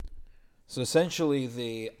So essentially,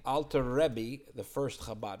 the Alter Rebbe, the first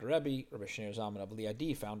Chabad Rebbe, Rabbi Shneur Zalman Abba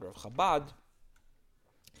Liadi, founder of Chabad,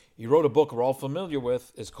 he wrote a book we're all familiar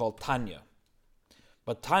with. It's called Tanya.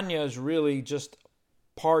 But Tanya is really just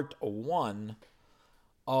part one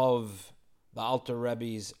of the Alter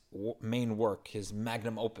Rebbe's main work, his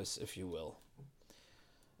magnum opus, if you will.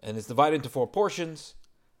 And it's divided into 4 portions.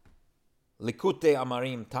 Likutei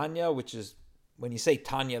Amarim Tanya, which is, when you say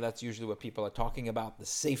Tanya, that's usually what people are talking about. The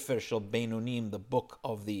Sefer Shel Beinonim, the book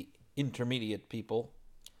of the intermediate people.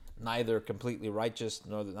 Neither completely righteous,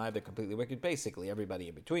 nor neither completely wicked. Basically, everybody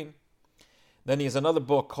in between. Then he has another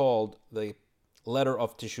book called the Letter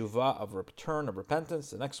of Teshuvah, of return, of repentance.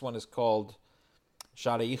 The next one is called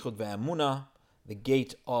Sharei Yichud Ve'emunah, the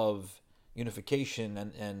gate of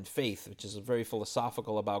unification and faith, which is very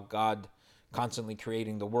philosophical about God constantly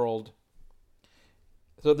creating the world.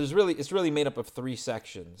 So it's really made up of 3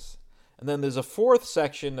 sections. And then there's a 4th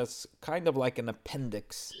section that's kind of like an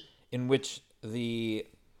appendix in which the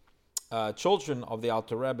children of the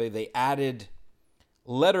Alter Rebbe, they added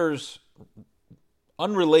letters,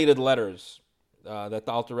 unrelated letters that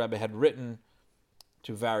the Alter Rebbe had written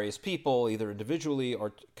to various people, either individually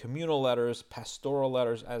or communal letters, pastoral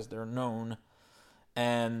letters as they're known.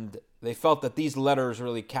 And they felt that these letters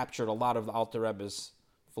really captured a lot of the Alter Rebbe's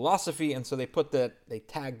philosophy, and so they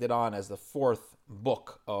tagged it on as the 4th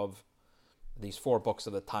book of these 4 books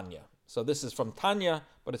of the Tanya. So this is from Tanya,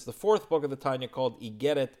 but it's the 4th book of the Tanya called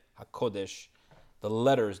Igeret HaKodesh, the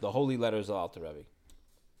letters, the holy letters of Alter Rebbe.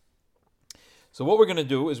 So what we're going to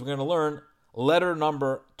do is we're going to learn letter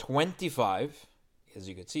number 25. As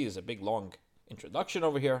you can see, there's a big, long introduction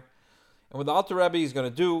over here. And what the Alter Rebbe is going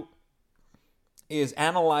to do is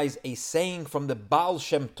analyze a saying from the Baal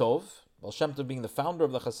Shem Tov. Baal Shem Tov being the founder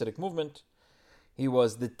of the Hasidic movement. He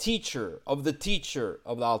was the teacher of the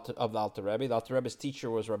Alter Rebbe. The Alter Rebbe's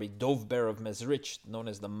teacher was Rabbi Dov Ber of Mezrich, known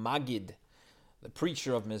as the Magid, the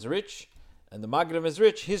preacher of Mezrich. And the Magid of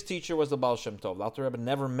Mezrich, his teacher was the Baal Shem Tov. The Alter Rebbe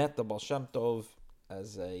never met the Baal Shem Tov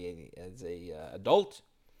as a adult.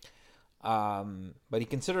 But he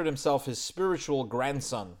considered himself his spiritual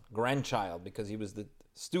grandchild, because he was the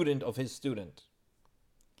student of his student.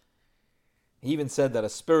 He even said that a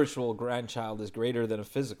spiritual grandchild is greater than a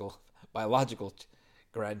physical, biological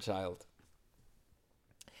grandchild.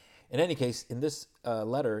 In any case, in this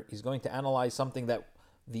letter, he's going to analyze something that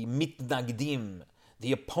the mitnagdim,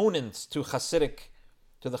 the opponents to Hasidim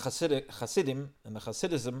and the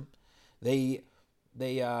Hasidism, they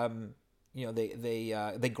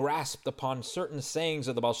grasped upon certain sayings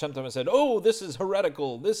of the Baal Shem Tov and said, "Oh, this is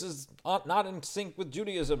heretical. This is not in sync with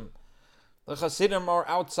Judaism. The Hasidim are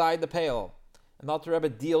outside the pale." And the Alter Rebbe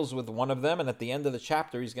deals with one of them, and at the end of the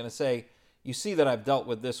chapter, he's going to say, "You see that I've dealt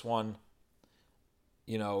with this one.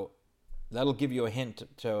 That'll give you a hint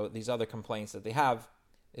to these other complaints that they have.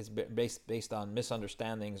 It's based on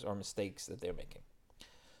misunderstandings or mistakes that they're making."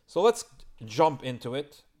 So let's jump into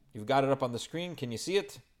it. You've got it up on the screen. Can you see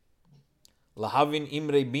it? Lahavin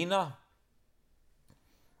Imre Bina.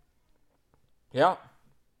 Yeah,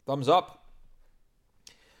 thumbs up.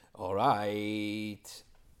 All right,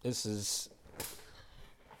 this is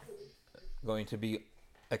going to be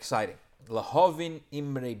exciting. Lahavin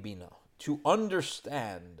Imre Bina, to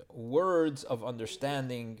understand, words of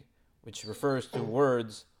understanding, which refers to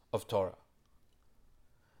words of Torah.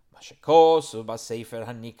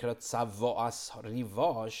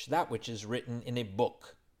 That which is written in a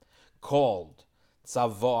book called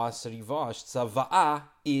Tzavoas Rivash. Tzava'ah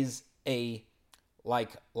is a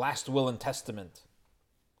last will and testament.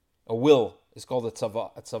 A will is called a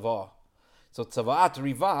tzavah. So Tzava'at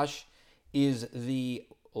Rivash is the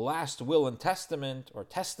last will and testament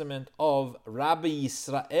of Rabbi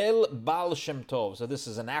Yisrael Baal Shem Tov. So this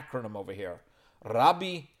is an acronym over here.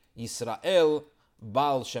 Rabbi Yisrael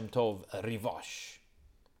Baal Shem Tov Rivash.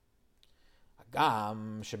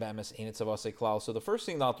 So the first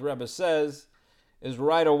thing that the Rebbe says is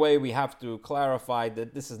right away we have to clarify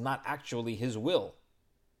that this is not actually his will.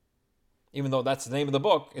 Even though that's the name of the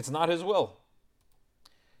book, it's not his will.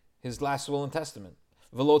 His last will and testament.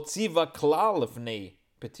 He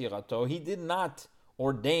did not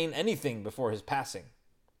ordain anything before his passing.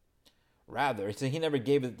 Rather, he never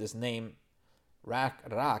gave it this name.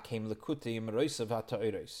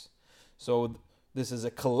 So this is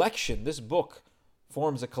a collection. This book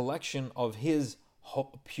forms a collection of his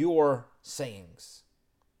pure sayings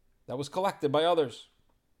that was collected by others.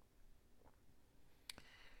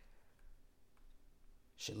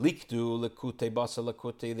 They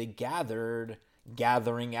gathered,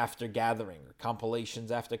 gathering after gathering, or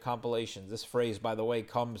compilations after compilations. This phrase, by the way,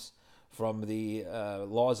 comes from the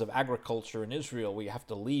laws of agriculture in Israel, where you have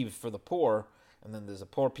to leave for the poor, and then there's the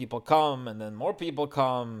poor people come, and then more people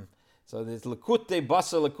come. So there's lekute,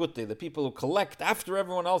 basa lekute, the people who collect after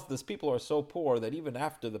everyone else. These people are so poor that even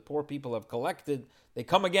after the poor people have collected, they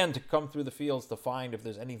come again to come through the fields to find if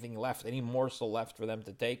there's anything left, any morsel left for them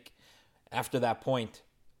to take. After that point,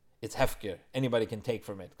 it's hefker. Anybody can take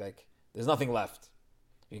from it. Like, there's nothing left.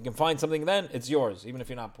 If you can find something then, it's yours, even if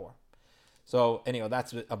you're not poor. So anyway,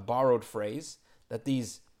 that's a borrowed phrase that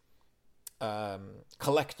these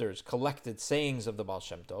collectors collected sayings of the Baal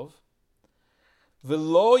Shem Tov.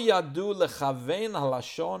 V'lo yadu lechaven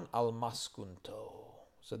halashon al maskunto.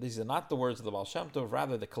 So these are not the words of the Baal Shem Tov,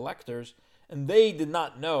 rather the collectors, and they did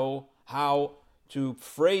not know how to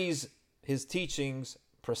phrase his teachings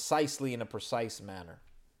precisely in a precise manner.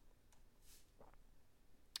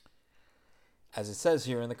 As it says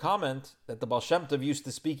here in the comment, that the Baal Shem Tov used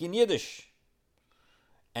to speak in Yiddish,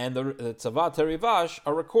 and the Tzavat HaRivash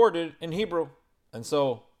are recorded in Hebrew, and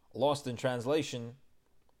so lost in translation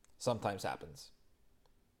sometimes happens.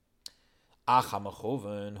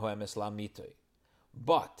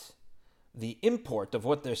 But the import of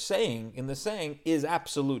what they're saying in the saying is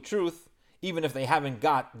absolute truth, even if they haven't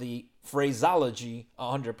got the phraseology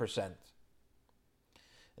 100%. And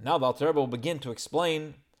now the Alter Rebbe will begin to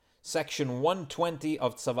explain section 120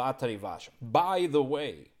 of Tzavat HaRivash. By the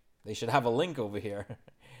way, they should have a link over here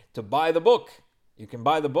to buy the book. You can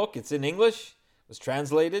buy the book. It's in English. It was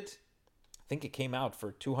translated. I think it came out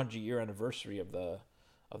for 200-year anniversary of the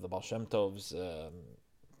Baal Shem Tov's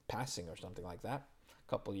passing or something like that. A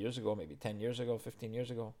couple of years ago, maybe 10 years ago, 15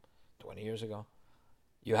 years ago, 20 years ago.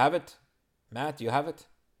 You have it? Matt, you have it?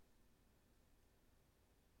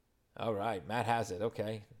 All right, Matt has it.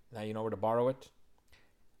 Okay. Now you know where to borrow it.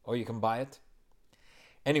 Or you can buy it.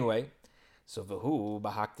 Anyway, so v'hu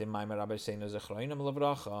b'haktim maimer Rabbi Seinu zechroinim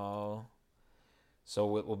levracha.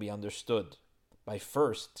 So it will be understood by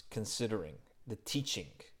first considering the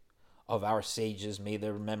teaching of our sages, may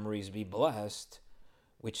their memories be blessed,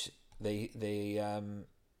 which they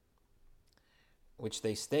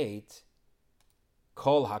state,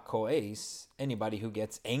 kol hakoes, anybody who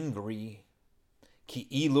gets angry, ki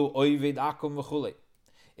ilu oivid akum v'chule.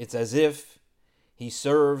 It's as if he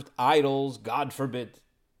served idols, God forbid.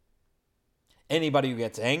 Anybody who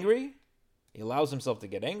gets angry, he allows himself to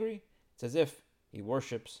get angry, it's as if he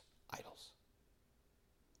worships idols.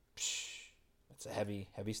 That's a heavy,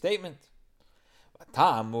 heavy statement.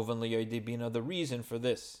 The reason for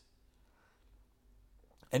this.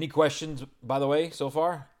 Any questions, by the way, so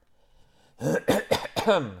far?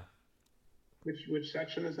 Which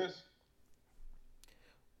section is this?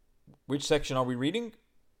 Which section are we reading?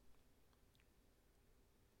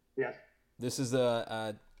 Yes. This is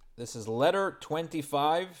letter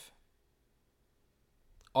 25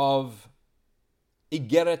 of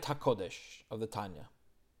Igeret HaKodesh of the Tanya.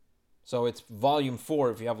 So it's volume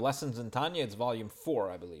 4. If you have lessons in Tanya, it's volume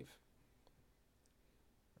 4, I believe.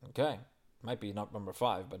 Okay. Might be not number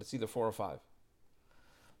 5, but it's either 4 or 5.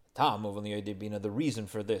 The reason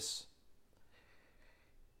for this.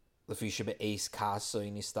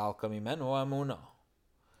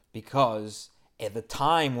 Because at the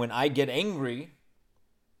time when I get angry,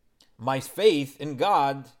 my faith in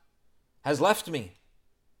God has left me.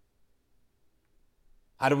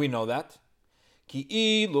 How do we know that?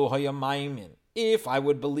 If I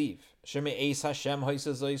would believe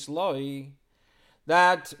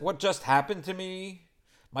that what just happened to me,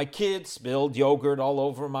 my kid spilled yogurt all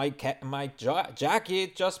over my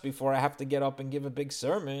jacket just before I have to get up and give a big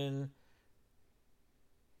sermon.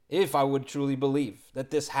 If I would truly believe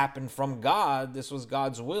that this happened from God, this was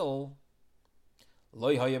God's will,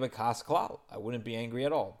 I wouldn't be angry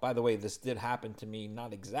at all. By the way, this did happen to me,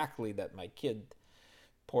 not exactly that my kid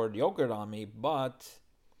poured yogurt on me, but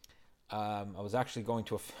I was actually going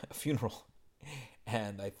to a funeral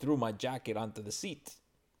and I threw my jacket onto the seat.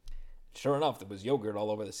 Sure enough, there was yogurt all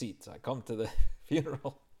over the seat. So I come to the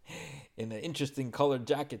funeral in an interesting colored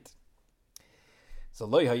jacket. So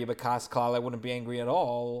I wouldn't be angry at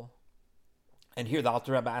all. And here the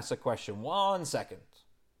Alter Rebbe asks a question. 1 second.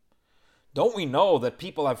 Don't we know that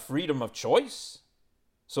people have freedom of choice?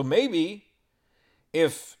 So maybe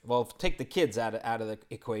take the kids out of the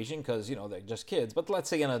equation because, they're just kids. But let's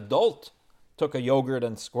say an adult took a yogurt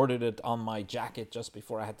and squirted it on my jacket just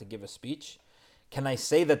before I had to give a speech. Can I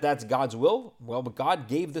say that that's God's will? Well, but God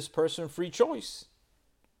gave this person free choice.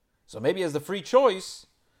 So maybe as the free choice,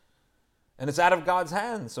 and it's out of God's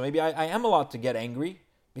hands. So maybe I am allowed to get angry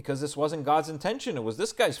because this wasn't God's intention. It was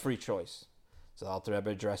this guy's free choice. So the Alter Rebbe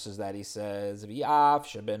addresses that. He says,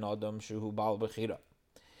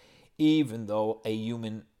 even though a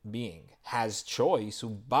human being has choice, who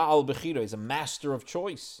Baal Bechira is a master of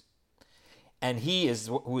choice, and he is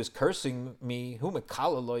who is cursing me, who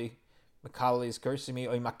Mekalaloi, Mekalali is cursing me,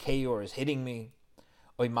 or Makei, or is hitting me,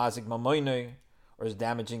 or Mazik Mamoinoi, or is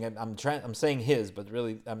damaging it. I'm saying his, but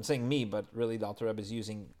really I'm saying me, but really the Alter Rebbe is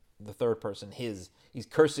using the third person, his. He's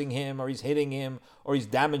cursing him, or he's hitting him, or he's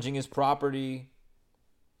damaging his property.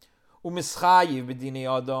 Umischayiv b'dinei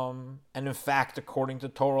adam, and in fact, according to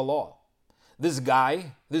Torah law, this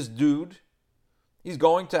guy, this dude, he's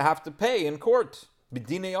going to have to pay in court.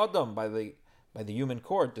 B'dinei adam, by the human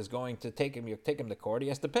court, is going to take him. You take him to court, he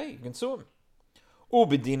has to pay. You can sue him.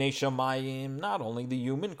 Ubedine shamayim, not only the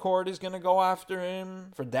human court is going to go after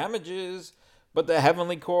him for damages, but the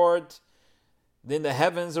heavenly court, in the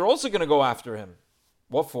heavens, are also going to go after him.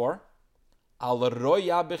 What for? Al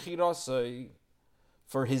roya bechirasai,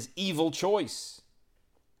 for his evil choice.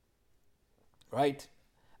 Right?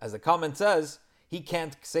 As the comment says, he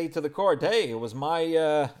can't say to the court, hey, it was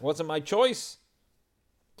wasn't my choice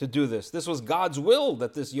to do this. This was God's will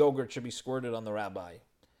that this yogurt should be squirted on the rabbi.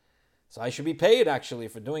 So I should be paid, actually,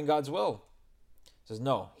 for doing God's will. He says,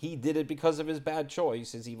 no, he did it because of his bad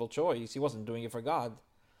choice, his evil choice. He wasn't doing it for God.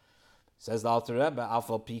 Says the Alter Rebbe,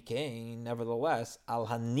 Afal Pikein, nevertheless, Al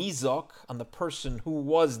Hanizok, on the person who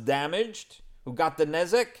was damaged, who got the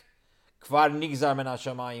nezek, Kvar Nigzar Men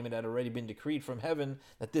HaShamayim, it had already been decreed from heaven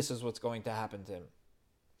that this is what's going to happen to him.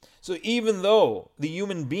 So even though the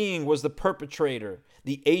human being was the perpetrator,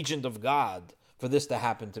 the agent of God for this to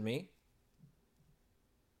happen to me,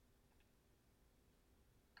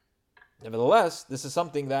 nevertheless, this is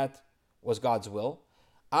something that was God's will.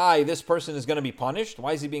 This person is going to be punished.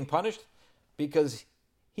 Why is he being punished? Because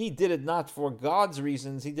he did it not for God's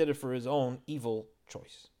reasons, he did it for his own evil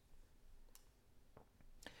choice.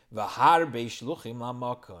 And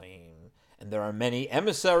there are many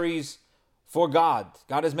emissaries for God.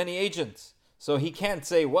 God has many agents. So he can't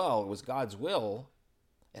say, well, it was God's will.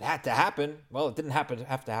 It had to happen. Well, it didn't have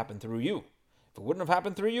to happen through you. If it wouldn't have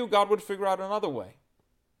happened through you, God would figure out another way.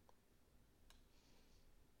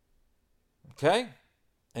 Okay?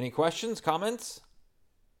 Any questions, comments?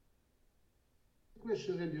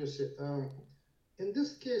 Question, Rabbi Yosef. In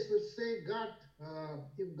this case, let's say God,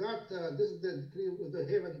 if God, this is the decree of the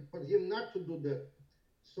heaven for him not to do that.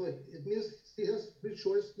 So it means he has free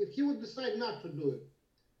choice. If he would decide not to do it,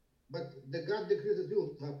 but the God decrees it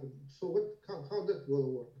will happen. So how that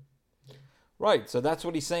will work? Right. So that's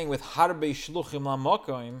what he's saying with Harbe Shluchim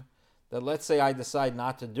Lamokoim, that let's say I decide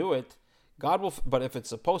not to do it, God will. But if it's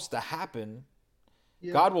supposed to happen,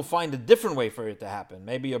 yeah, God will find a different way for it to happen.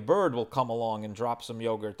 Maybe a bird will come along and drop some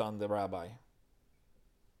yogurt on the rabbi.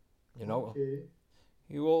 You know, okay.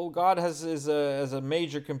 God has a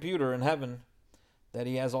major computer in heaven that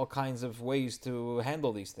he has all kinds of ways to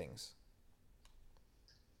handle these things.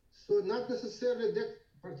 So not necessarily that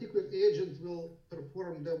particular agent will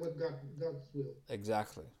perform what God's will.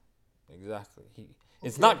 Exactly.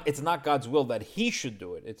 It's not God's will that he should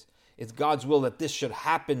do it. It's God's will that this should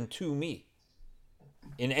happen to me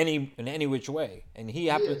in any which way, and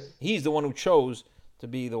he's the one who chose to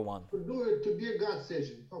be the one. To do it, to be a God's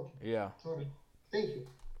agent. Okay. Yeah. Sorry. Thank you.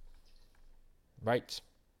 Right.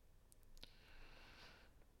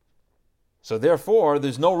 So therefore,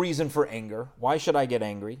 there's no reason for anger. Why should I get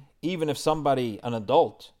angry? Even if somebody, an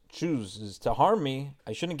adult, chooses to harm me,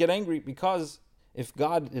 I shouldn't get angry, because if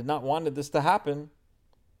God did not wanted this to happen,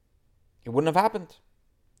 it wouldn't have happened.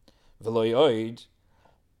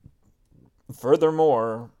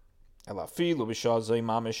 Furthermore,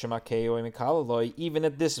 even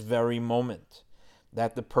at this very moment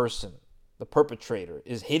that the person, the perpetrator,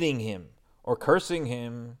 is hitting him or cursing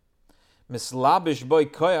him, the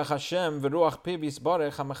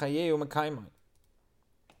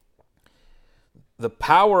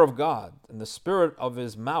power of God and the spirit of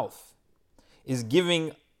his mouth is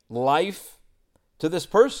giving life to this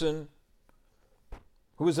person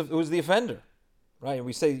who is the offender. Right, and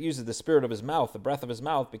we say he uses the spirit of his mouth, the breath of his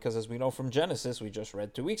mouth, because as we know from Genesis, we just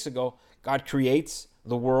read 2 weeks ago, God creates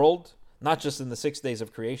the world, not just in the 6 days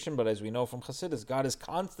of creation, but as we know from Chassidus, God is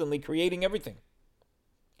constantly creating everything.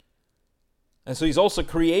 And so he's also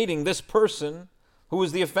creating this person who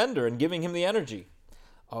is the offender and giving him the energy.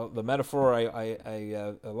 The metaphor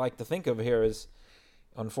I like to think of here is,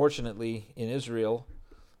 unfortunately, in Israel,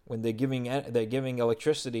 when they're giving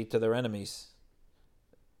electricity to their enemies,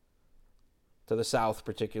 to the south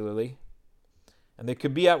particularly, and they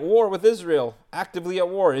could be at war with Israel, actively at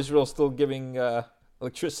war. Israel's still giving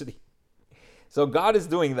electricity. So God is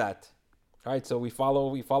doing that. All right, so we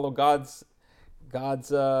follow God's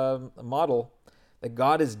model, that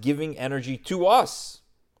God is giving energy to us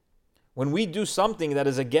when we do something that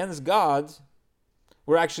is against God,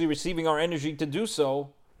 we're actually receiving our energy to do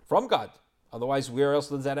so from God. Otherwise, where else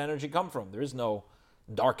does that energy come from? There is no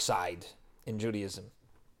dark side in Judaism,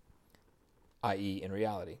 i.e. in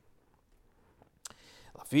reality.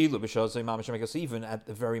 Even at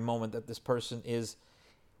the very moment that this person is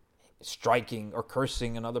striking or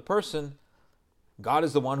cursing another person, God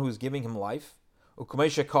is the one who is giving him life.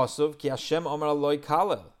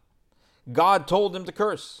 God told him to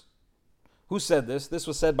curse. Who said this? This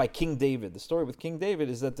was said by King David. The story with King David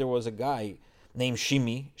is that there was a guy named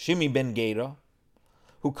Shimi ben Gera,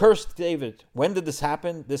 who cursed David. When did this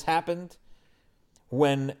happen? This happened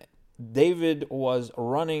when David was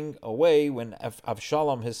running away, when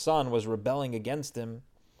Avshalom, his son, was rebelling against him,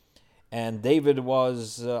 and David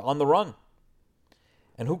was on the run.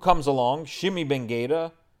 And who comes along? Shimi ben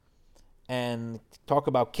Gera, and talk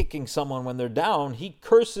about kicking someone when they're down. He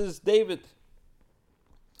curses David.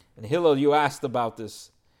 And Hillel, you asked about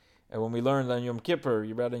this. And when we learned on Yom Kippur,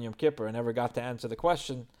 you read on Yom Kippur, I never got to answer the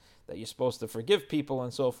question that you're supposed to forgive people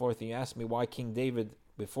and so forth. And you asked me why King David,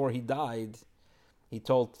 before he died, he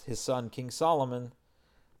told his son, King Solomon,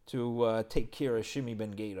 to take care of Shimi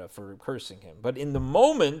ben Gera for cursing him. But in the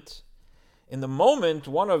moment,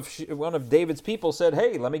 one of David's people said,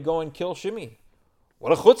 "Hey, let me go and kill Shimi."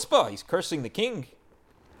 What a chutzpah! He's cursing the king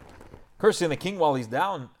while he's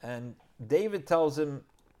down. And David tells him,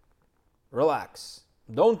 "Relax,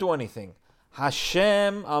 don't do anything.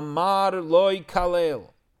 Hashem amar loy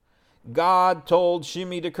kalel. God told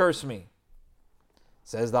Shimi to curse me."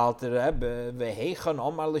 Says the Alter Rebbe, "Vehechan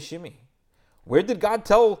omar l'Shimi." Where did God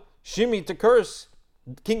tell Shimi to curse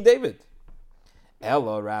King David?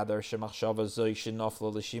 Ella, rather, shemachshava zoy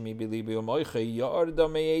shenofla l'Shimi bilibi u'moiche yarda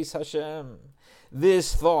me'es Hashem.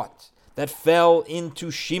 This thought that fell into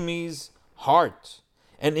Shimi's heart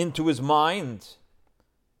and into his mind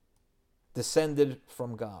descended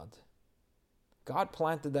from God. God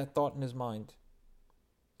planted that thought in his mind.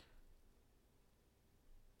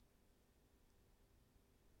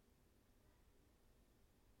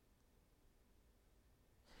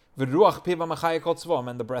 And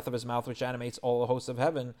the breath of his mouth, which animates all the hosts of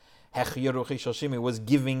heaven, was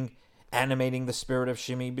animating the spirit of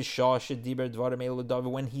Shimi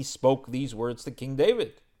when he spoke these words to King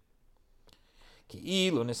David.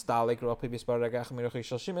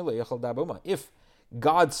 If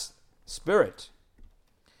God's spirit,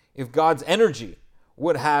 if God's energy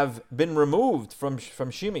would have been removed from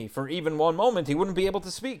Shimi for even one moment, he wouldn't be able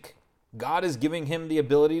to speak. God is giving him the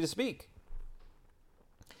ability to speak.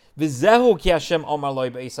 That's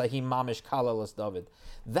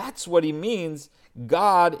what he means.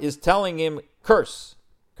 God is telling him, curse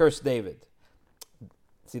David.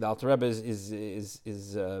 See, the Alter Rebbe is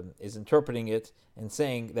interpreting it and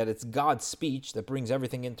saying that it's God's speech that brings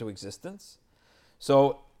everything into existence.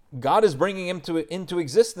 So God is bringing him into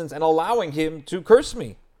existence and allowing him to curse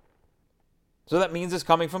me. So that means it's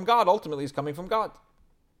coming from God. Ultimately, it's coming from God.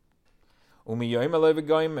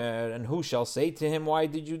 And who shall say to him, why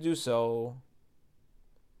did you do so?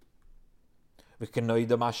 And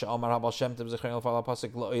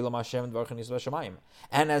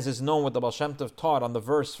as is known what the Baal Shem Tov taught on the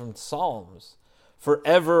verse from Psalms,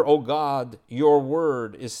 forever, O God, your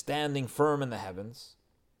word is standing firm in the heavens.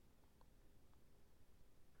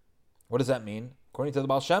 What does that mean? According to the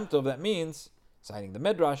Baal Shem Tov, that means, citing the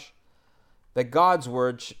Midrash, that God's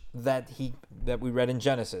word that we read in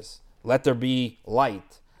Genesis, let there be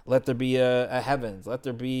light, let there be a heavens, let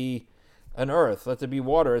there be an earth, let there be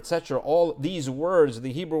water, etc. All these words,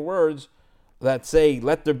 the Hebrew words that say,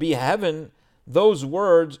 let there be heaven, those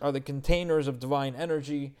words are the containers of divine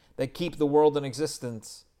energy that keep the world in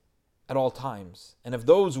existence at all times. And if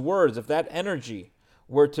those words, if that energy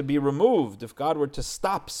were to be removed, if God were to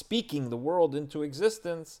stop speaking the world into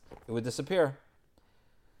existence, it would disappear.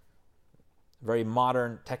 A very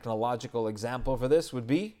modern technological example for this would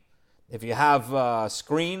be if you have a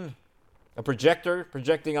screen, a projector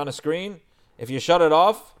projecting on a screen, if you shut it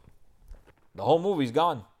off, the whole movie's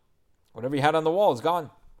gone. Whatever you had on the wall is gone.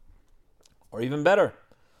 Or even better,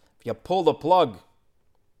 if you pull the plug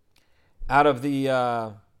out of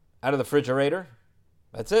the refrigerator,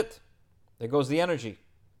 that's it. There goes the energy.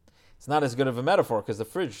 It's not as good of a metaphor because the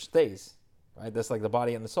fridge stays, right? That's like the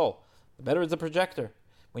body and the soul. The better is the projector.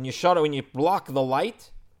 When you shut it, when you block the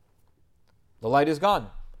light is gone.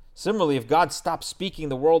 Similarly, if God stops speaking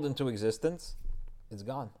the world into existence, it's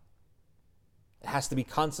gone. It has to be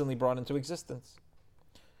constantly brought into existence.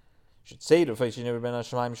 Should say the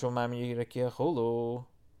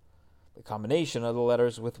combination of the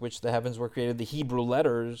letters with which the heavens were created, the Hebrew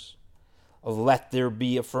letters of let there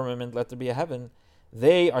be a firmament, let there be a heaven,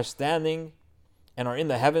 They are standing and are in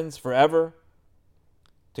the heavens forever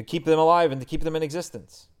to keep them alive and to keep them in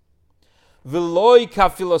existence. V'loi ka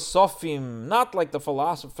philosophim, not like the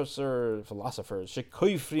philosophers,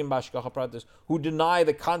 shekoifrim b'hashgacha pratis, who deny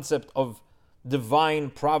the concept of divine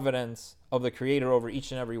providence of the Creator over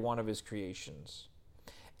each and every one of His creations.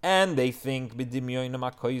 And they think b'dimyonim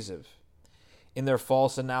hakoizev. In their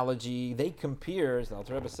false analogy, they compare, as the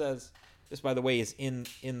Alter Rebbe says, this, by the way, is in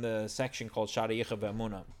the section called Shara Yicha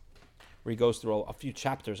Ve'emunah, where he goes through a few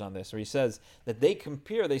chapters on this, where he says that they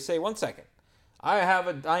compare, they say, one second, I have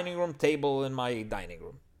a dining room table in my dining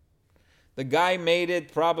room. The guy made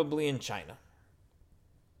it probably in China.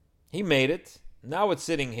 He made it. Now it's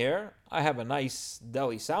sitting here. I have a nice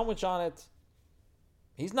deli sandwich on it.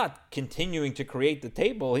 He's not continuing to create the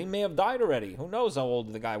table. He may have died already. Who knows how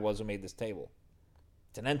old the guy was who made this table?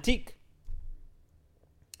 It's an antique.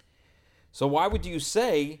 So why would you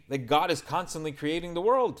say that God is constantly creating the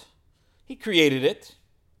world? He created it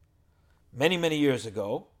many, many years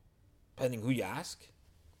ago, depending who you ask.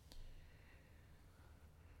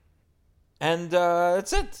 And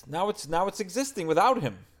that's it. Now it's existing without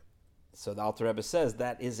Him. So the Alter Rebbe says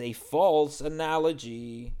that is a false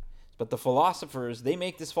analogy. But the philosophers, they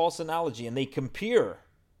make this false analogy and they compare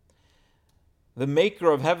the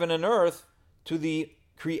maker of heaven and earth to the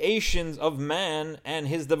creations of man and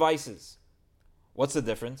his devices. What's the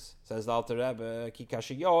difference? Says the Alter Rebbe,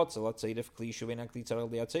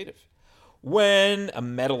 when a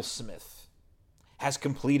metalsmith has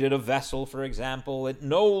completed a vessel, for example, it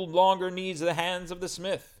no longer needs the hands of the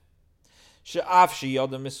smith. Even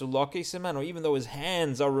though his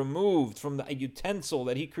hands are removed from the utensil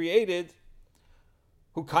that he created,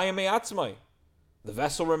 the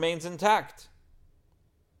vessel remains intact.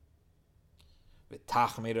 Their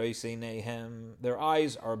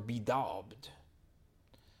eyes are bedaubed.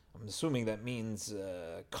 I'm assuming that means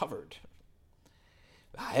covered.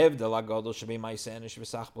 The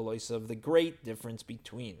great difference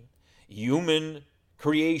between human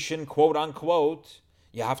creation, quote unquote,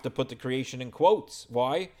 you have to put the creation in quotes.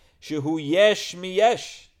 Why? Shehu yesh mi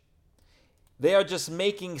yesh. They are just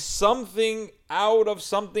making something out of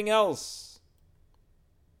something else.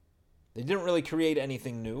 They didn't really create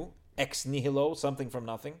anything new. Ex nihilo, something from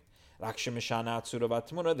nothing.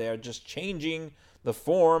 They are just changing the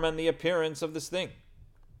form and the appearance of this thing.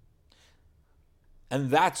 And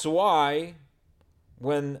that's why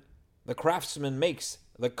when the craftsman makes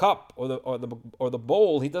the cup or the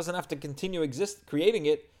bowl, he doesn't have to continue creating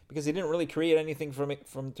it, because he didn't really create anything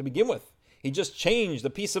from to begin with. He just changed a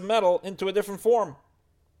piece of metal into a different form.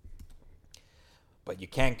 But you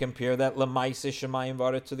can't compare that lemaise shemayim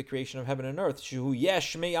v'aretz to the creation of heaven and earth, shehu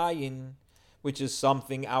yesh me'ayin, which is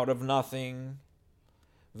something out of nothing.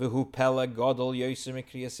 V'hu pele gadol yoser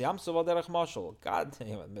mikriyas yamsov al derech mashal. God,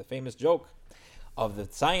 the famous joke of the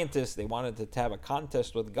scientists, they wanted to have a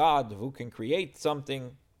contest with God, who can create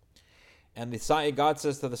something. And God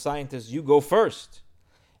says to the scientists, you go first.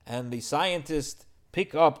 And the scientists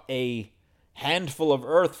pick up a handful of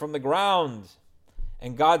earth from the ground.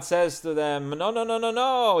 And God says to them,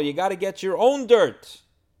 no, you got to get your own dirt.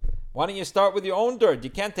 Why don't you start with your own dirt? You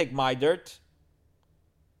can't take my dirt.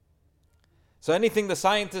 So anything the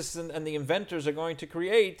scientists and the inventors are going to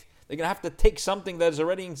create, they're going to have to take something that is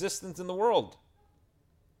already in existence in the world.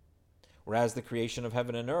 Whereas the creation of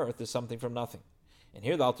heaven and earth is something from nothing. And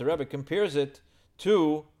here the Alter Rebbe compares it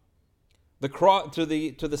to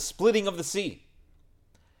the splitting of the sea.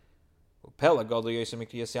 The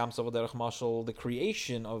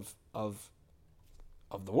creation of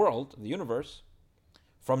the world, the universe,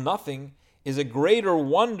 from nothing, is a greater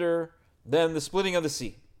wonder than the splitting of the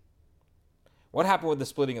sea. What happened with the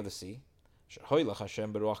splitting of the sea?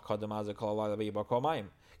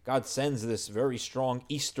 God sends this very strong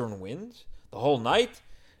eastern wind the whole night,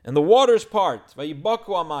 and the waters part. And what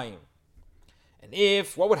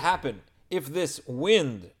would happen if this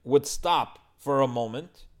wind would stop for a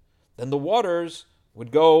moment? Then the waters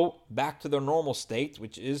would go back to their normal state,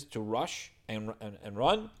 which is to rush and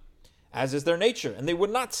run, as is their nature. And they would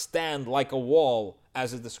not stand like a wall,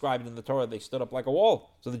 as is described in the Torah. They stood up like a wall,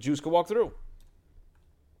 so the Jews could walk through.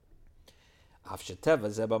 The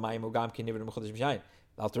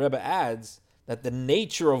Alter Rebbe adds that the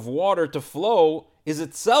nature of water to flow is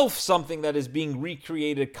itself something that is being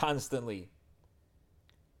recreated constantly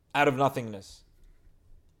out of nothingness.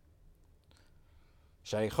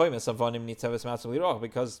 Because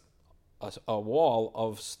a wall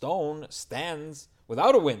of stone stands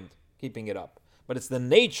without a wind keeping it up. But it's the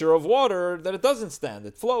nature of water that it doesn't stand,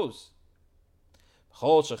 it flows.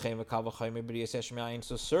 So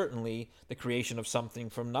certainly the creation of something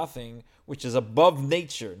from nothing, which is above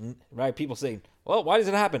nature, right? People say, well, why does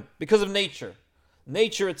it happen? Because of nature.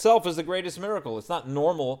 Nature itself is the greatest miracle. It's not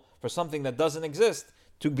normal for something that doesn't exist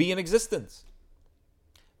to be in existence.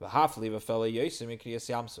 And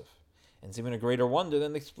it's even a greater wonder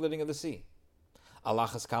than the splitting of the sea.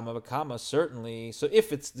 Alachas kama v'kama, certainly. So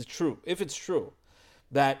if it's true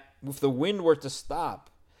that if the wind were to stop,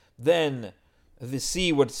 then the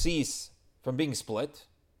sea would cease from being split.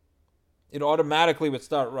 It automatically would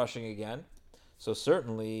start rushing again. So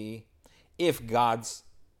certainly, if God's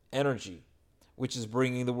energy, which is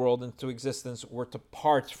bringing the world into existence, were to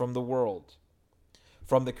part from the world,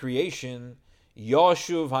 from the creation,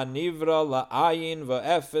 Yoshuv hanivra la'ayin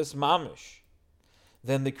va'efes mamish,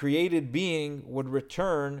 then the created being would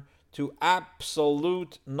return to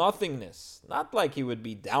absolute nothingness. Not like he would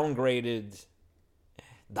be downgraded,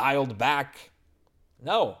 dialed back.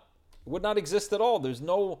 No, it would not exist at all. There was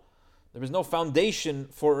no foundation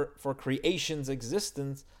for creation's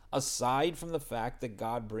existence aside from the fact that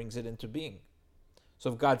God brings it into being.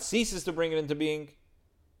 So if God ceases to bring it into being,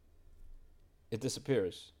 it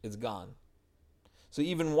disappears. It's gone. So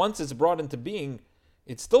even once it's brought into being,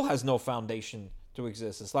 it still has no foundation to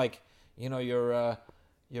exist. It's like, you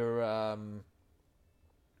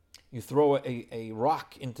throw a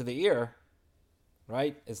rock into the air,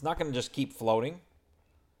 right? It's not going to just keep floating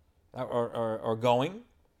or going.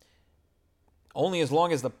 Only as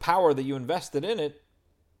long as the power that you invested in it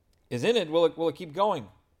is in it, will it keep going.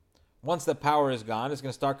 Once the power is gone, it's going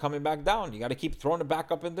to start coming back down. You got to keep throwing it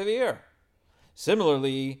back up into the air.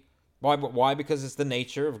 Similarly, why? Because it's the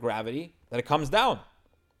nature of gravity that it comes down.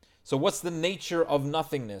 So what's the nature of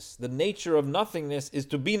nothingness? The nature of nothingness is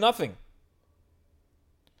to be nothing.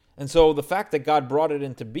 And so the fact that God brought it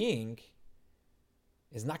into being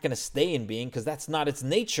is not going to stay in being because that's not its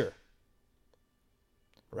nature.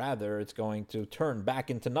 Rather, it's going to turn back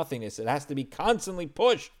into nothingness. It has to be constantly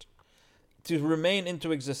pushed to remain in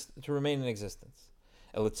existence.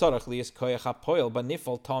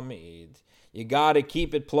 You got to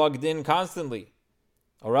keep it plugged in constantly,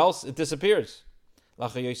 or else it disappears.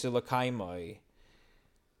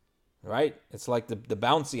 Right? It's like the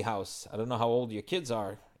bouncy house. I don't know how old your kids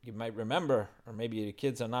are. You might remember, or maybe your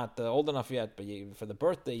kids are not old enough yet, but for the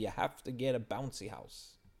birthday, you have to get a bouncy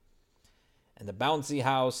house. And the bouncy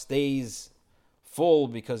house stays full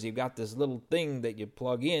because you've got this little thing that you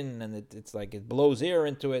plug in, and it's like it blows air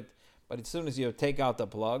into it. But as soon as you take out the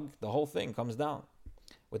plug, the whole thing comes down.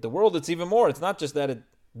 With the world, it's even more. It's not just that it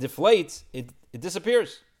deflates, it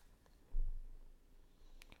disappears.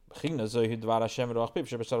 And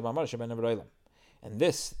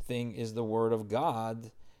this thing is the word of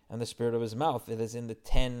God and the spirit of his mouth. It is in the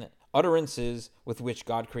 10 utterances with which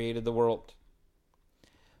God created the world.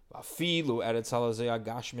 Even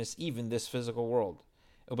this physical world.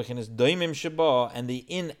 And the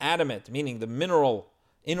inanimate, meaning the mineral,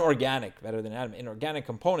 inorganic, better than animate, inorganic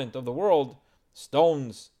component of the world,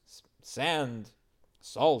 stones, sand,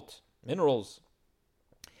 salt, minerals,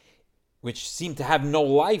 which seem to have no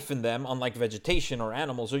life in them, unlike vegetation or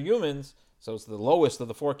animals or humans. So it's the lowest of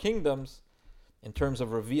the 4 kingdoms in terms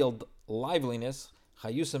of revealed liveliness.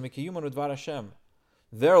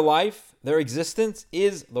 Their life, their existence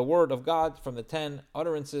is the word of God from the 10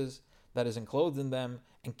 utterances that is enclosed in them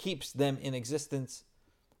and keeps them in existence.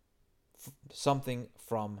 Something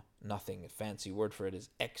from nothing. A fancy word for it is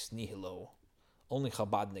ex nihilo. Only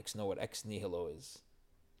Chabadniks know what ex nihilo is.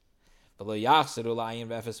 So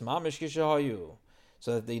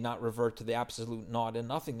that they not revert to the absolute naught and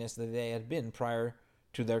nothingness that they had been prior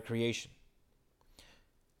to their creation.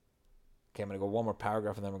 Okay, I'm going to go one more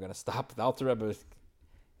paragraph and then we're going to stop. The Alter Rebbe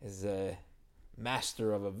is a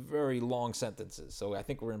master of a very long sentences. So I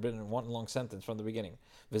think we're in one long sentence from the beginning.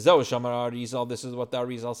 This is what the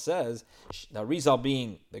Arizal says. The Arizal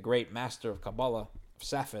being the great master of Kabbalah, of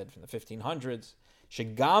Safed from the 1500s.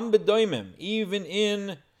 Shegam bedoimim, even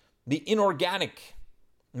in the inorganic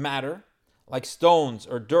matter, like stones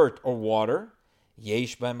or dirt or water, that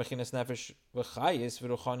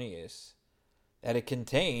it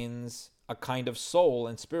contains a kind of soul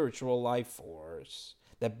and spiritual life force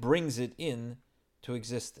that brings it in to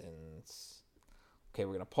existence. Okay,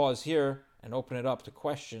 we're going to pause here and open it up to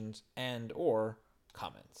questions and or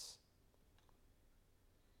comments.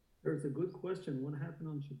 There's a good question. What happened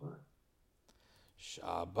on Shabbat?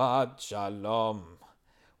 Shabbat Shalom.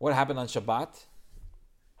 What happened on Shabbat?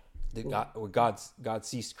 Did God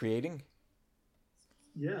cease creating?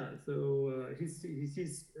 Yeah, so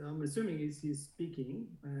he's I'm assuming he's speaking,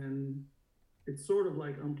 and it's sort of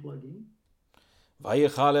like unplugging.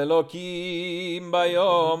 ויכל אלוקים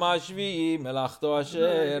ביום השביעי מלאכתו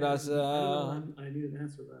אשר I עשה. don't know, I need an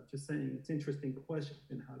answer to that. Just saying, it's an interesting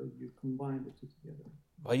question. How do you combine the two together?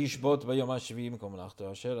 וישבות ביום השביעי מקום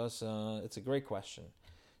מלאכתו אשר עשה. It's a great question.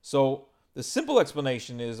 So the simple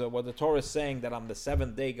explanation is that what the Torah is saying, that on the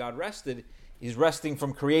seventh day God rested, he's resting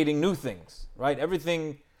from creating new things, right?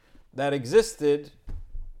 Everything that existed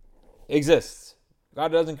exists.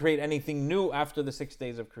 God doesn't create anything new after the 6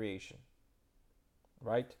 days of creation,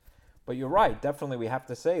 right? But you're right, definitely we have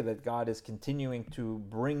to say that God is continuing to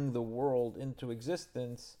bring the world into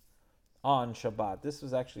existence on Shabbat. This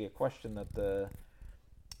was actually a question that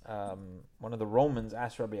one of the Romans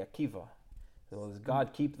asked Rabbi Akiva. So does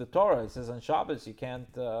God keep the Torah? He says on Shabbos you can't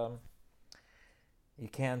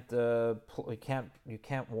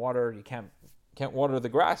water the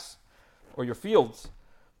grass or your fields,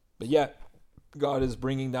 but yet God is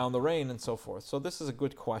bringing down the rain and so forth. So this is a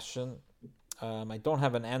good question. I don't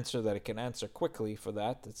have an answer that I can answer quickly for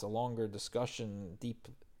that. It's a longer discussion, deep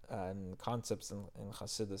in concepts in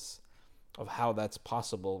Hasidus of how that's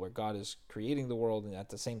possible, where God is creating the world and at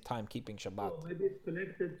the same time keeping Shabbat. Well, maybe it's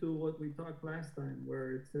connected to what we talked last time,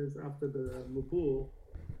 where it says after the Mabul,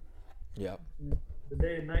 Yeah. the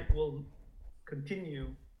day and night will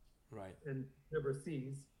continue, Right. and never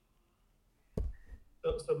cease.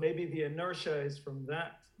 So maybe the inertia is from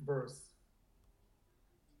that verse,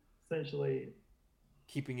 essentially.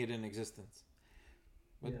 Keeping it in existence.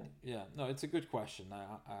 But yeah, no, it's a good question.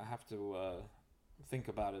 I have to think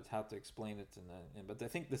about it, how to explain it, but I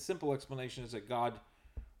think the simple explanation is that God,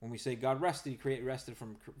 when we say God rested, He rested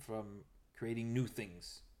from creating new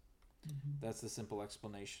things. Mm-hmm. That's the simple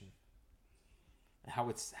explanation. How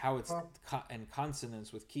it's in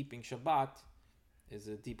consonance with keeping Shabbat is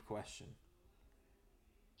a deep question.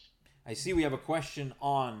 I see we have a question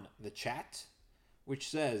on the chat, which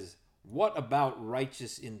says, "What about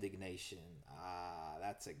righteous indignation?"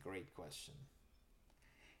 That's a great question.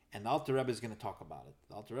 And the Alter Rebbe is going to talk about it.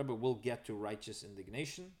 The Alter Rebbe will get to righteous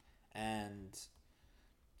indignation, and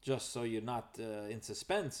just so you're not in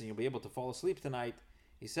suspense and you'll be able to fall asleep tonight,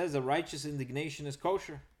 he says that righteous indignation is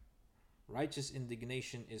kosher. Righteous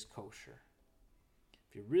indignation is kosher.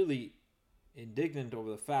 If you're really indignant over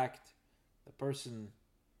the fact the person,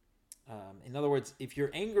 in other words, if your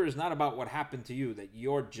anger is not about what happened to you, that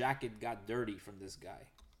your jacket got dirty from this guy,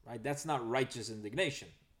 right? That's not righteous indignation.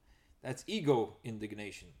 That's ego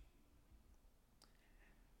indignation.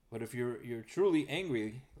 But if you're truly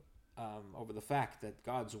angry over the fact that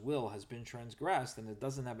God's will has been transgressed, and it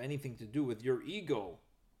doesn't have anything to do with your ego.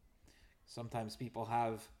 Sometimes people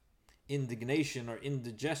have indignation or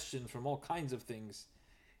indigestion from all kinds of things,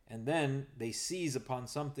 and then they seize upon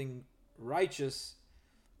something righteous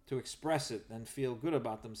to express it and feel good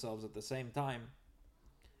about themselves at the same time.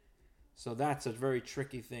 So that's a very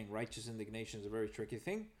tricky thing. Righteous indignation is a very tricky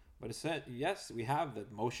thing. But it said, yes, we have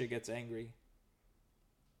that Moshe gets angry,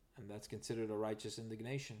 and that's considered a righteous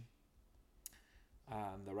indignation.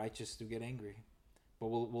 The righteous do get angry. But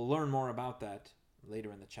we'll learn more about that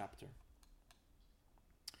later in the chapter.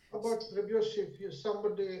 How about Rabbi Yossi, if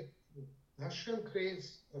somebody, Hashem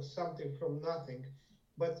creates something from nothing,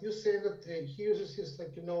 but you say that he uses his,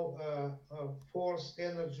 force,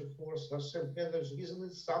 energy, Hashem energy. Isn't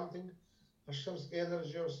it something? Hashem's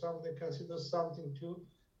energy or something, consider something too.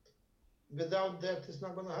 Without that, it's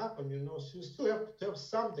not going to happen, So you still have to have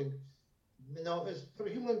something. As for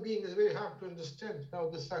human being, it's very hard to understand how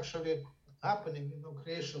this actually happening,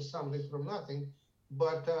 creation something from nothing.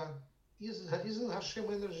 But isn't Hashem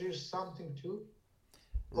energy something too?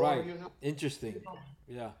 Right. Or, interesting.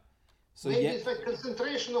 Yeah. So maybe it's like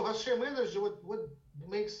concentration of Hashem energy. What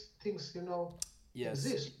makes things, yes.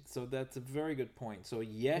 exist? So that's a very good point. So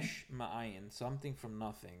yesh ma'ayin, something from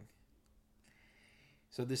nothing.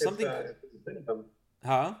 So there's something.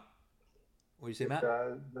 Huh? What do you say, Matt?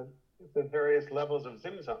 The various levels of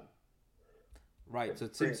Zimzum. Right. So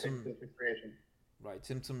Tzimtzum. Right.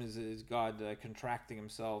 Tzimtzum is God contracting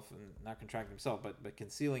Himself, and not contracting Himself, but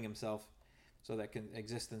concealing Himself, so that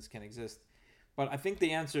existence can exist. But I think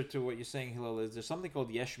the answer to what you're saying, Hillel, is there's something called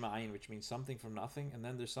yesh ma'ayin, which means something from nothing, and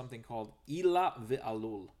then there's something called ila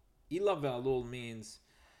ve'alul. Ila ve'alul means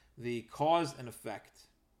the cause and effect.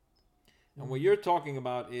 And what you're talking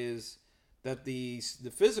about is that the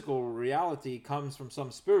physical reality comes from some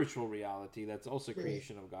spiritual reality that's also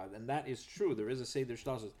creation of God. And that is true. There is a Seder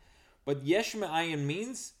Shtasos. But yesh me'ayin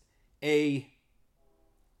means a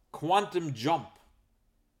quantum jump.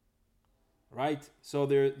 Right? So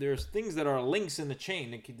there's things that are links in the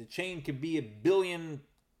chain. The chain could be 1 billion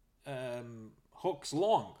hooks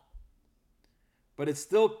long. But it's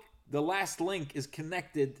still, the last link is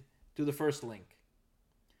connected to the first link.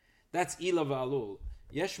 That's ila va'alul.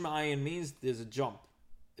 Yesh ma'ayin means there's a jump.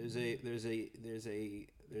 There's a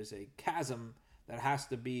chasm that has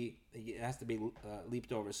to be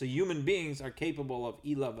leaped over. So human beings are capable of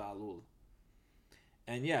ila va'alul.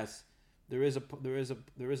 And yes, there is a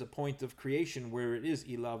point of creation where it is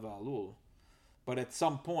ila va'alul, but at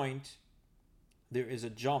some point there is a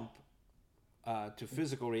jump to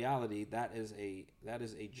physical reality. That is a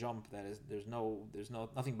jump. There's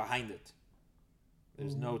nothing behind it.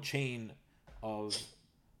 There's no chain of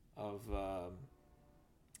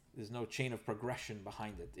there's no chain of progression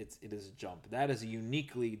behind it. It is a jump. That is a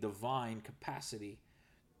uniquely divine capacity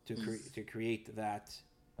to create that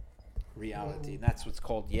reality. And that's what's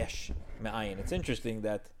called yesh me'ayin. It's interesting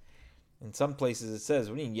that in some places it says,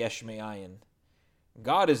 what do you mean yesh me'ayin?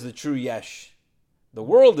 God is the true yesh. The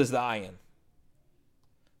world is the ayin.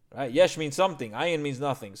 Right? Yesh means something. Ayin means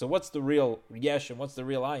nothing. So what's the real yesh and what's the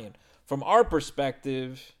real ayin? From our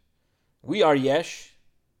perspective, we are yesh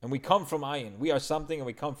and we come from ayin. We are something and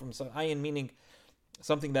we come from ayin, meaning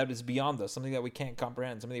something that is beyond us, something that we can't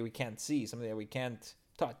comprehend, something that we can't see, something that we can't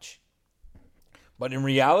touch. But in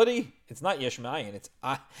reality, it's not yesh me'ayin.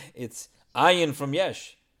 It's ayin from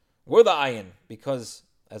yesh. We're the ayin because,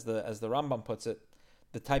 as the Rambam puts it,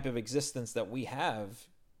 the type of existence that we have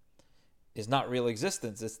is not real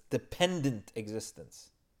existence. It's dependent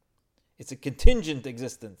existence. It's a contingent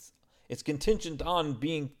existence. It's contingent on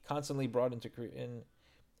being constantly brought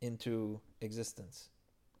into existence.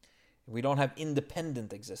 We don't have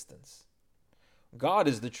independent existence. God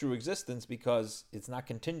is the true existence because it's not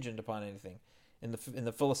contingent upon anything. In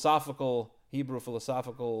the philosophical, Hebrew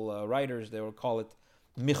philosophical writers, they would call it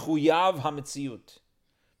michuyav hametziut.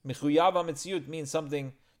 Michuyav hametziut means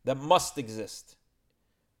something that must exist.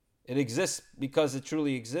 It exists because it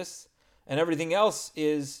truly exists, and everything else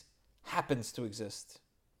happens to exist.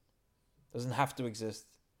 Doesn't have to exist.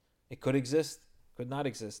 It could exist, could not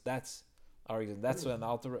exist. That's our existence. That's when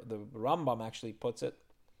the Rambam actually puts it.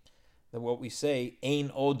 That what we say,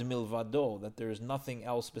 ein od milvado, that there is nothing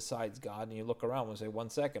else besides God. And you look around and say, 1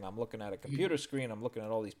 second, I'm looking at a computer screen, I'm looking at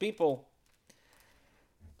all these people,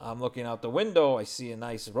 I'm looking out the window, I see a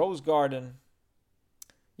nice rose garden.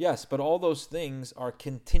 Yes, but all those things are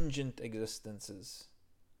contingent existences.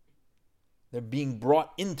 They're being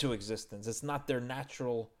brought into existence. It's not their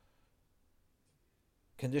natural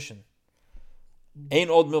condition. Ein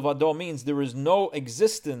od milvado means there is no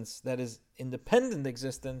existence that is independent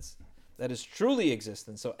existence that is truly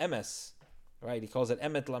existence. So emes, right? He calls it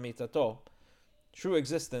emet lamitato. True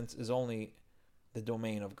existence is only the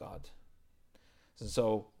domain of God.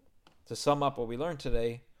 So to sum up what we learned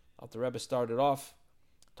today, the Rebbe started off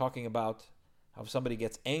talking about how if somebody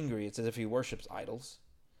gets angry, it's as if he worships idols.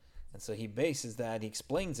 And so he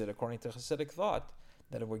explains it according to Hasidic thought,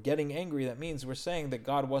 that if we're getting angry, that means we're saying that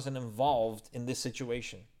God wasn't involved in this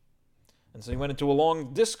situation. And so he went into a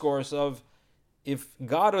long discourse of, if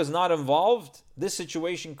God was not involved, this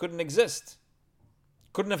situation couldn't exist.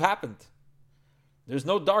 Couldn't have happened. There's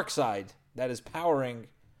no dark side that is powering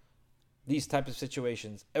these types of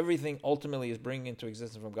situations. Everything ultimately is bringing into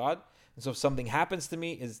existence from God. And so if something happens to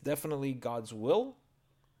me, it's definitely God's will.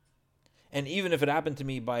 And even if it happened to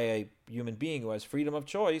me by a human being who has freedom of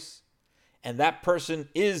choice, and that person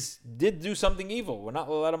did do something evil, we're not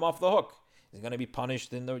going to let him off the hook. He's going to be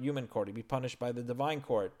punished in the human court. He'll be punished by the divine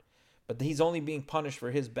court. But he's only being punished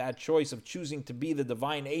for his bad choice of choosing to be the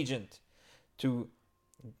divine agent to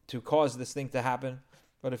cause this thing to happen.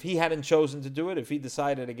 But if he hadn't chosen to do it, if he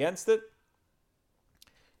decided against it,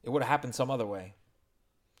 it would have happened some other way.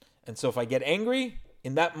 And so if I get angry,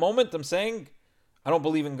 in that moment, I'm saying, I don't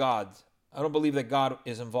believe in God. I don't believe that God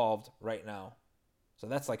is involved right now. So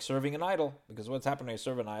that's like serving an idol, because what's happening when I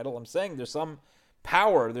serve an idol? I'm saying there's some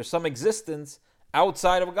power, there's some existence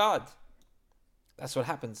outside of God. That's what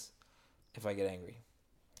happens if I get angry.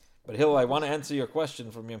 But Hillel, I want to answer your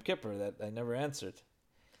question from Yom Kippur that I never answered.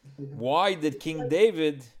 Why did King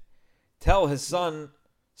David tell his son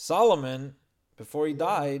Solomon before he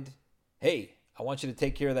died, hey, I want you to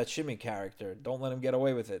take care of that Shimei character. Don't let him get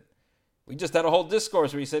away with it. We just had a whole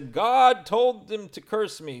discourse where he said, God told him to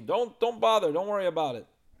curse me. Don't bother. Don't worry about it.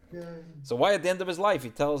 Yeah. So why at the end of his life he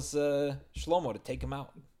tells Shlomo to take him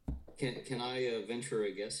out? Can I venture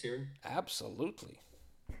a guess here? Absolutely.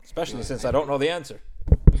 Especially since I don't know the answer.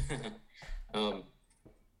 I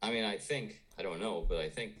don't know, but I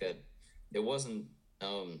think that it wasn't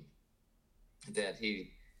that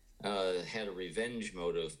he had a revenge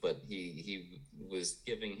motive, but he was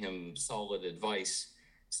giving him solid advice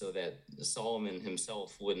so that Solomon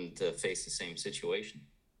himself wouldn't face the same situation.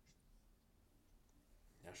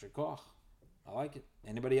 Yasher koach. I like it.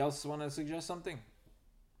 Anybody else want to suggest something?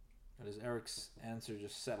 Or does Eric's answer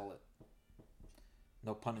just settle it?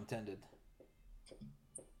 No pun intended.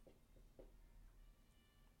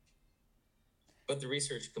 But the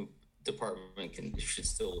research department should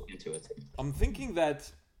still look into it. I'm thinking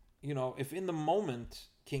that, if in the moment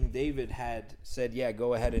King David had said, yeah,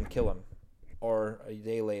 go ahead and kill him, or a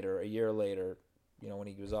day later, a year later, when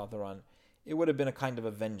he was off the run, it would have been a kind of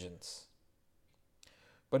a vengeance.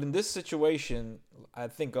 But in this situation, I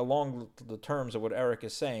think along the terms of what Eric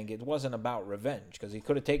is saying, it wasn't about revenge, because he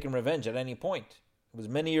could have taken revenge at any point. It was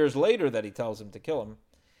many years later that he tells him to kill him.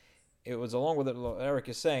 It was along with what Eric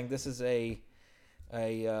is saying. This is a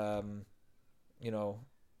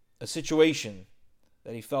situation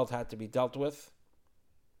that he felt had to be dealt with.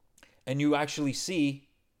 And you actually see,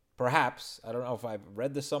 perhaps, I don't know if I've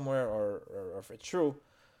read this somewhere or if it's true,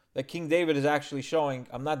 that King David is actually showing,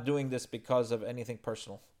 I'm not doing this because of anything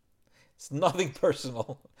personal. It's nothing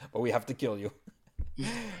personal, but we have to kill you.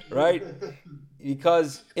 Right?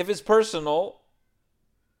 Because if it's personal,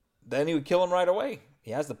 then he would kill him right away.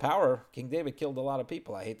 He has the power. King David killed a lot of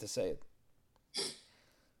people. I hate to say it.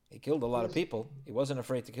 He killed a lot of people. He wasn't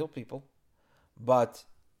afraid to kill people. But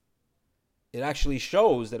it actually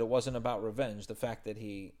shows that it wasn't about revenge. The fact that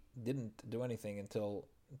he didn't do anything until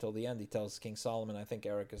the end. He tells King Solomon, I think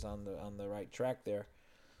Eric is on the right track there,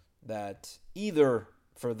 that either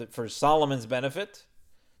for Solomon's benefit,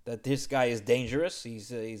 that this guy is dangerous,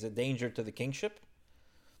 he's a danger to the kingship,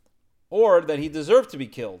 or that he deserved to be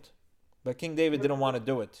killed. But King David didn't want to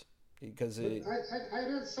do it. Because I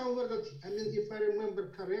read somewhere that, if I remember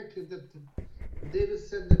correctly, that David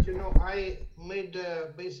said that, I made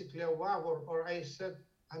basically a vow, or I said,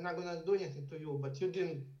 I'm not going to do anything to you, but you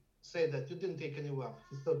didn't say that. You didn't take any vow.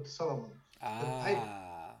 He told Solomon.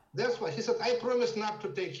 That's why. He said, I promised not to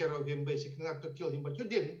take care of him, basically, not to kill him, but you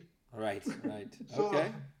didn't. Right. So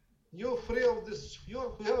okay. You're free of this.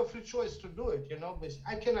 You have a free choice to do it, basically.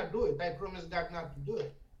 I cannot do it. I promised God not to do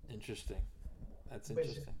it. Interesting. That's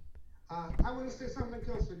interesting. Basically. I want to say something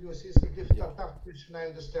else with you. It's a difficult tough question, I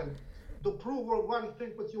understand. To prove one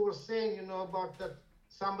thing what you were saying, about that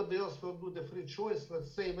somebody else will do the free choice.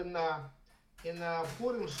 Let's say when in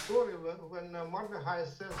Purim story, when Mordechai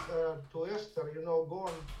says to Esther, go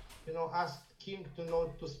and ask king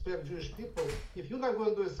to spare Jewish people. If you're not going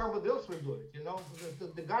to do it, somebody else will do it.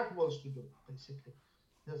 The God wants to do it, basically.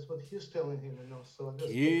 That's what he's telling him, So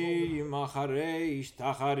that's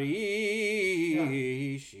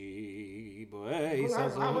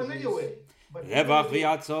רווח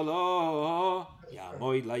ויצולו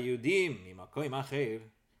יעמוד ליהודים ממקום אחר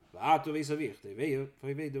ועטו ויסביך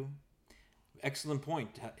ויבדו. Excellent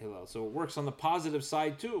point, Hillel. So it works on the positive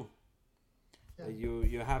side too. That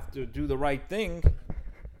you have to do the right thing,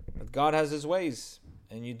 but God has his ways,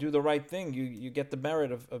 and you do the right thing, you get the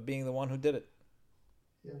merit of being the one who did it.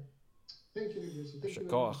 Yeah. Thank you,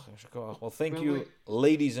 Well, thank you,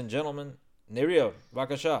 ladies and gentlemen. Nerio,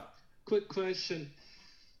 Vakasha. Quick question.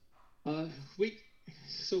 We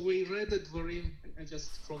read the Dvarim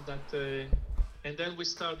just from that, and then we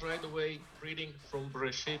start right away reading from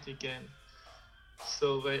Bereshit again.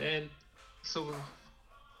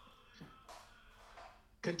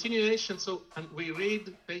 Continuation. And we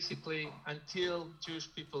read basically until Jewish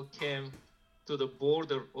people came to the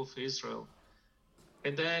border of Israel,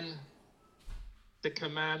 and then the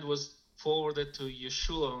command was forwarded to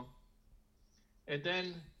Yeshua, and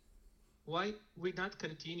then. Why we not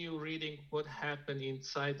continue reading what happened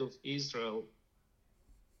inside of Israel?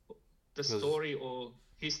 The story or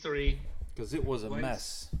history? Because it was a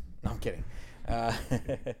mess. No, I'm kidding.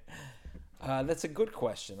 That's a good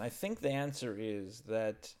question. I think the answer is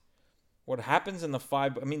that what happens in the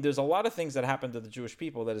five... there's a lot of things that happen to the Jewish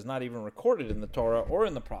people that is not even recorded in the Torah or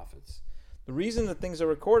in the prophets. The reason that things are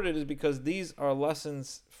recorded is because these are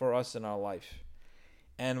lessons for us in our life.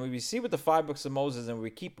 And when we see with the 5 books of Moses and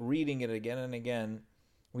we keep reading it again and again,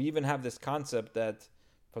 we even have this concept that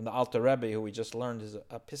from the Alter Rebbe, who we just learned his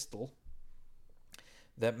epistle,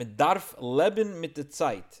 that medarf leben mit der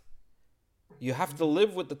Zeit. You have to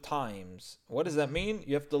live with the times. What does that mean?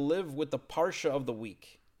 You have to live with the parsha of the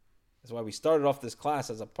week. That's why we started off this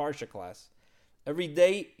class as a parsha class. Every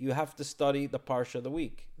day you have to study the parsha of the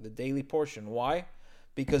week, the daily portion. Why?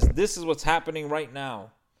 Because this is what's happening right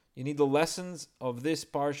now. You need the lessons of this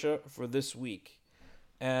parsha for this week.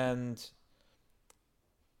 And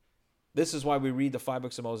this is why we read the 5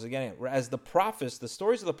 books of Moses again. Whereas the prophets, the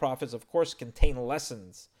stories of the prophets, of course, contain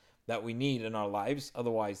lessons that we need in our lives.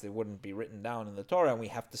 Otherwise, they wouldn't be written down in the Torah, and we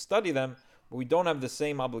have to study them. But we don't have the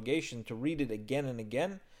same obligation to read it again and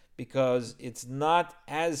again because it's not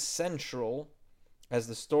as central as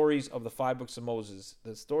the stories of the 5 books of Moses.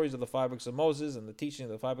 The stories of the 5 books of Moses and the teaching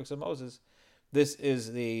of the 5 books of Moses, this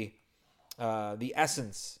is the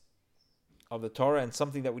essence of the Torah, and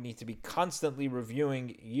something that we need to be constantly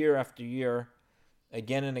reviewing year after year,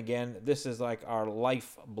 again and again. This is like our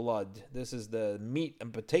life blood. This is the meat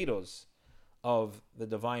and potatoes of the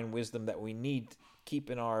divine wisdom that we need to keep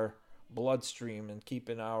in our bloodstream and keep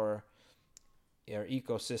in our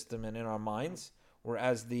ecosystem and in our minds.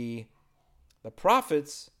 Whereas the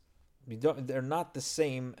prophets, they're not the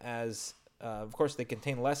same as, of course, they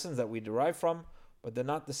contain lessons that we derive from, but they're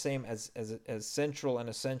not the same as central and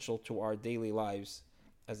essential to our daily lives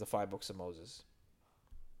as the 5 books of Moses.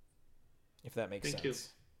 If that makes sense. Thank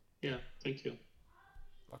you. Yeah, thank you.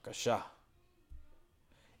 Bakasha.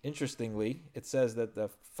 Interestingly, it says that the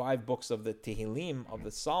 5 books of the Tehillim, of the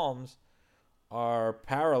Psalms, are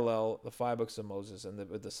parallel the 5 books of Moses. And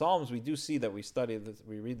with the Psalms, we do see that we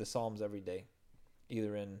read the Psalms every day,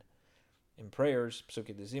 either in prayers,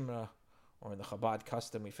 Psukei de Zimra, or in the Chabad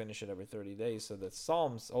custom, we finish it every 30 days. So the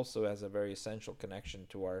Psalms also has a very essential connection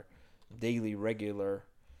to our daily, regular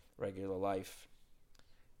life,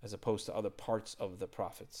 as opposed to other parts of the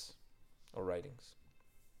prophets or writings.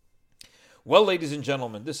 Well, ladies and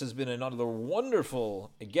gentlemen, this has been another wonderful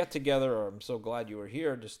get-together. I'm so glad you were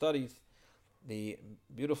here to study the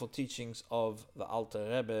beautiful teachings of the Alter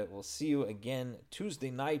Rebbe. We'll see you again Tuesday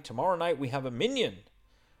night. Tomorrow night we have a minyan.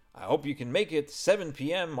 I hope you can make it. 7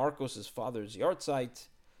 p.m. Marcos' father's yahrzeit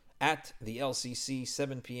at the LCC.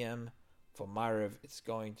 7 p.m. for Maariv. It's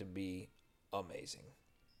going to be amazing,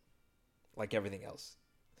 like everything else.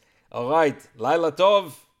 All right, Laila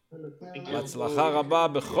Tov. בהצלחה רבה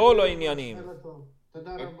בכל העניינים.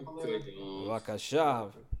 תודה רבה. בבקשה.